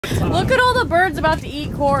Look at all the birds about to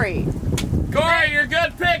eat Corey. Corey, you're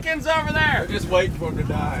good pickings over there. We're just waiting for him to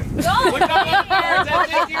die. Look at all the birds. I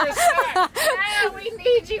think you're a snack. Yeah, we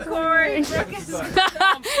need you, Corey. Brooke is...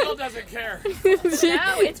 Mom still doesn't care.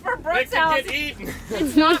 No, it's for Brooke's house. They can get eaten.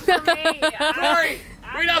 It's not for me. Corey,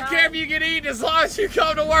 we don't care if you get eaten as long as you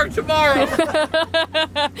come to work tomorrow.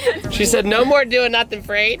 She said no more doing nothing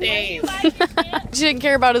for 8 days. She didn't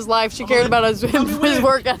care about his life. She cared about his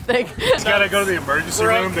work ethic. He's got to go to the emergency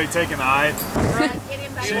room. They take an eye.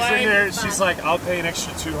 She's in there. She's like, I'll pay an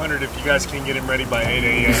extra $200 if you guys can get him ready by 8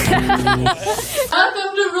 a.m.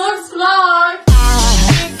 Welcome to Brooke's vlog.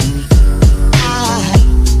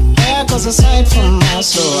 There goes a sight from my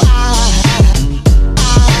soul.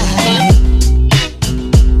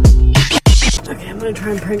 Okay, I'm gonna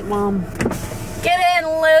try and prank Mom. Get in,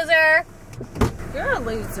 loser. You're a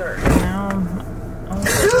loser.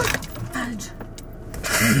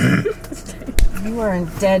 You are in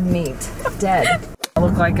dead meat. Dead. I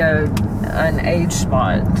look like an age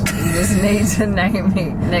spot. You just need to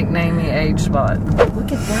nickname me age spot.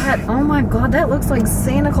 Look at that. Oh my god, that looks like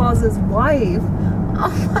Santa Claus's wife. Oh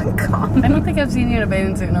my god. I don't think I've seen you in a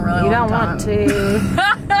bathing suit in a really long time. You don't want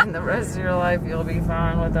to. In the rest of your life, you'll be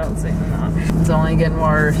fine without seeing that. It's only getting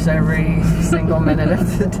worse every single minute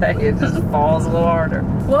of the day. It just falls a little harder.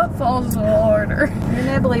 What falls a little harder? Your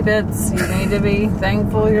nibbly bits. You need to be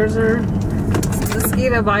thankful yours are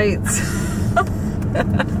mosquito bites.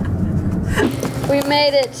 We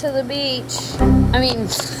made it to the beach. I mean,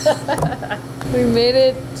 we made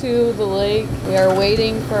it to the lake. We are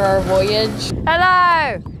waiting for our voyage.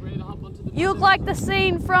 Hello! You look like the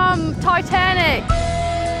scene from Titanic.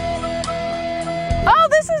 Oh,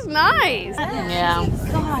 this is nice. Yeah.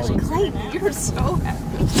 Gosh, Clayton, you're so happy.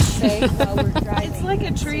 It's like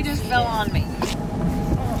a tree just fell on me.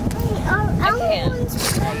 I can't.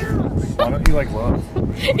 Why don't you like love?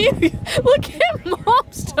 Look at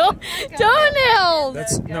Mom's toenails.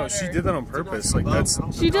 That's no. She did that on purpose. Like that's.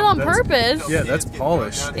 She did on purpose. Yeah, that's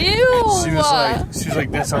polish. Ew. She was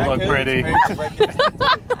like, this don't look pretty.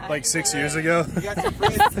 Like 6 years ago. That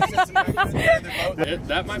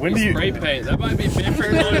might be spray paint. That might be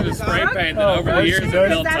different colors of spray paint that over the years have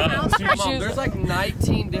built up. Mom, there's like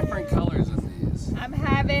 19 different colors of these. I'm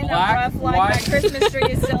having Black, a rough life. white, My Christmas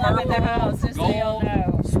tree is still up in the house, just so y'all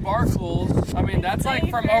know. Sparkles. I mean, that's like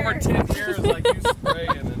from over 10 years, like you spray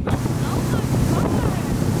and then.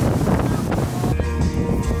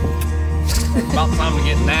 About time to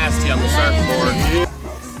get nasty on the surfboard.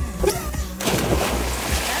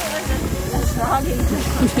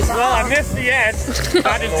 Well, I missed the edge.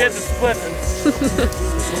 I just did the split and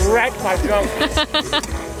wrecked my jump.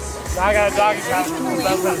 Now I got a doggy paddle.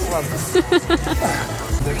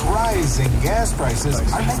 The rising gas prices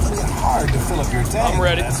are making it hard to fill up your tank. I'm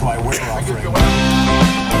ready. That's why we're offering.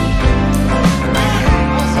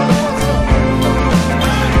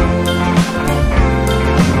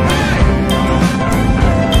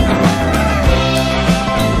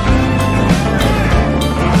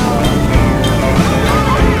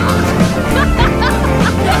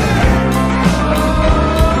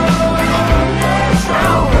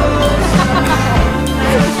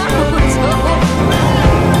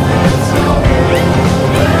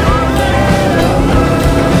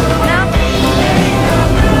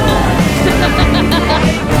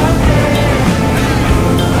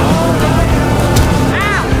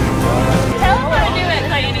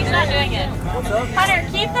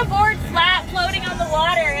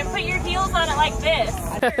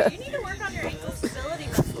 You need to work on your ankle stability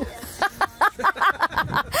muscle.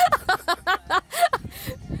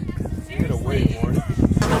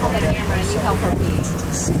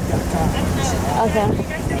 Okay.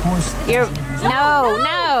 No.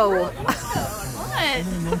 What?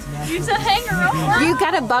 You to hang her over? You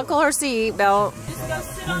gotta buckle her seatbelt. Just go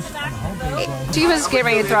sit on the back of the boat. She was getting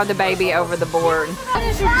ready to throw the baby over the board.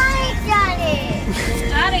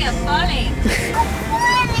 Daddy, I'm funny.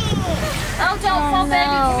 Oh, don't fall, baby.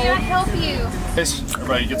 Can I help you?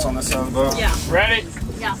 Everybody gets on this side of the boat. Yeah. Ready?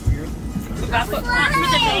 Yeah. That's what for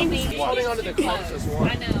the baby. Holding onto the closest one.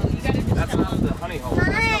 I know. You gotta just That's not the honey hole. That's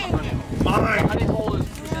not the honey hole. Mine. The honey hole is.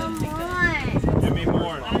 Give me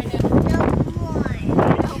more. I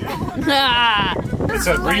know. It's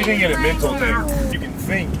a breathing and a mental thing. You can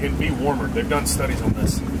think and be warmer. They've done studies on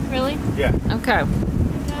this. Really? Yeah. Okay.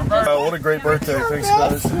 What a great birthday. Thanks,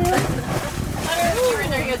 guys.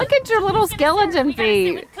 Look at your little skeleton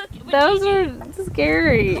feet. Those are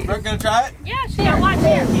scary. Brooke, gonna try it? Yeah, sure. Watch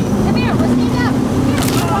here. Come here. Let's stand up.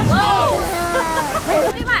 Whoa.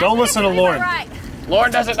 Don't listen to Lauren. Right.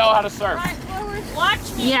 Lauren doesn't know how to surf. Right forward.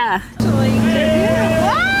 Watch me. Yeah. Whoa!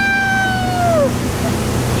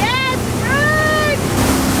 Yeah.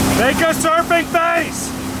 Make a surfing face!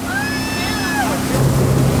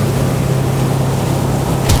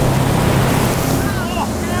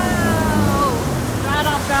 Right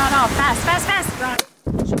off. Fast.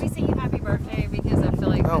 Should we sing you happy birthday? Because I feel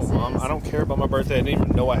like No, Mom, I don't care about my birthday. I didn't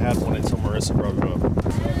even know I had one until Marissa brought it up.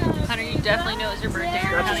 Hunter, you definitely know it's your birthday.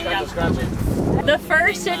 Scratch it. The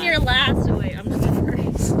first and your last. Oh, wait, I'm just the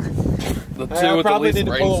first. The two I with probably the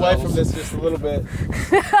need least to pull brain away cells. from this just a little bit.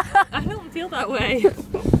 I don't feel that way.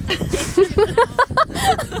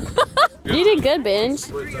 You did good, Benj.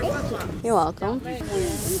 You're welcome. I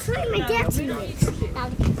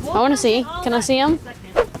want to see. Can I see him?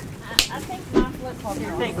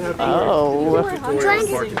 Oh. I'm trying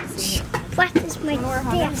to practice my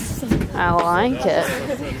dance. I like it.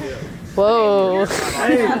 Whoa.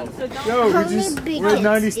 Hey, yo, we're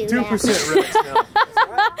 92% reps now.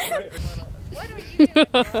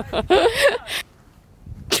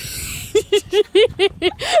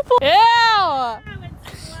 Ew!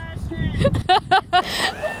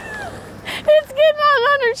 It's getting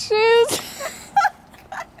on her shoes.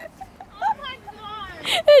 Oh my god!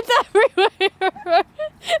 It's everywhere.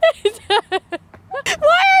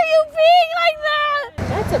 Why are you being like that?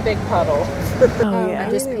 That's a big puddle. Oh yeah. I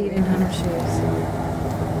just peed in Hunter's shoes.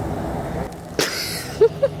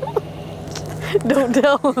 Don't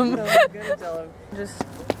tell him. No, I'm gonna tell him. Just.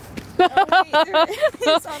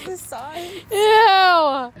 It's on the side.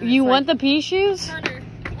 Ew. You want the pea shoes?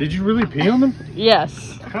 Did you really pee on them?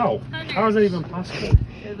 Yes. How? How is that even possible?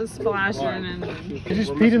 It was splashing and You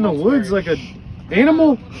just peed in the woods like a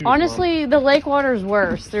animal? Honestly, the lake water's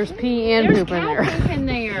worse. There's pee and poop in there. in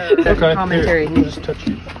there. Okay, Commentary. here, just touch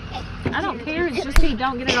it. I don't care. It's just pee.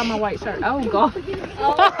 Don't get it on my white shirt. Oh god.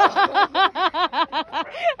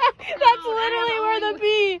 That's literally where the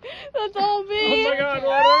pee. That's all pee. Oh my god,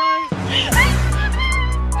 water!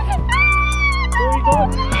 Where are you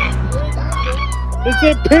going? Is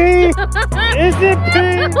it pee? Is it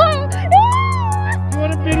pee? You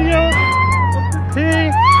want a video of the pee?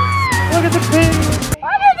 Look at the pee!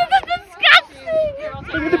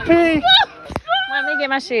 Look at the pee! Let me get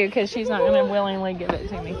my shoe because she's not going to willingly give it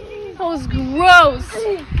to me. That was gross.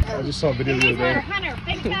 I just saw a video the other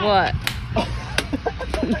day. What?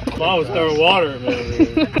 Mom was throwing water at me.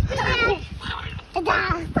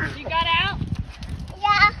 You got out?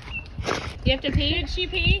 Yeah. You have to pee? Did she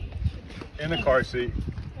pee? In the car seat.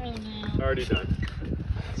 Oh no. Already done.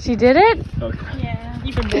 She did it? Okay. Yeah.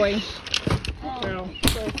 You good boy. Ow!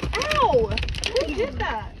 Who did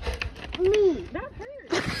that? Me. That hurt.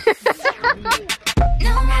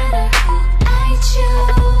 No matter who I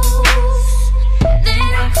choose, they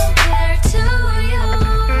don't compare to you.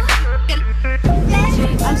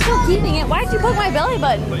 I'm still keeping it. Why'd you poke my belly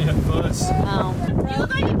button? But you had fuzz. Oh. You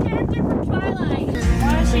look like a character from Twilight.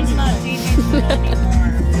 Why is she not teaching anymore?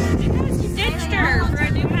 Because you ditched her for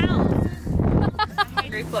a new house.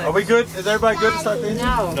 Are we good? Is everybody good to start painting?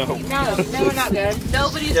 No. No. No, we're not good.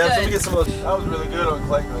 Nobody's Yeah, let me good. get some of those. That was really good on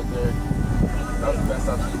Clayton right there. That was the best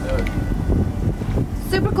I've seen do it.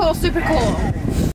 Super cool, super cool.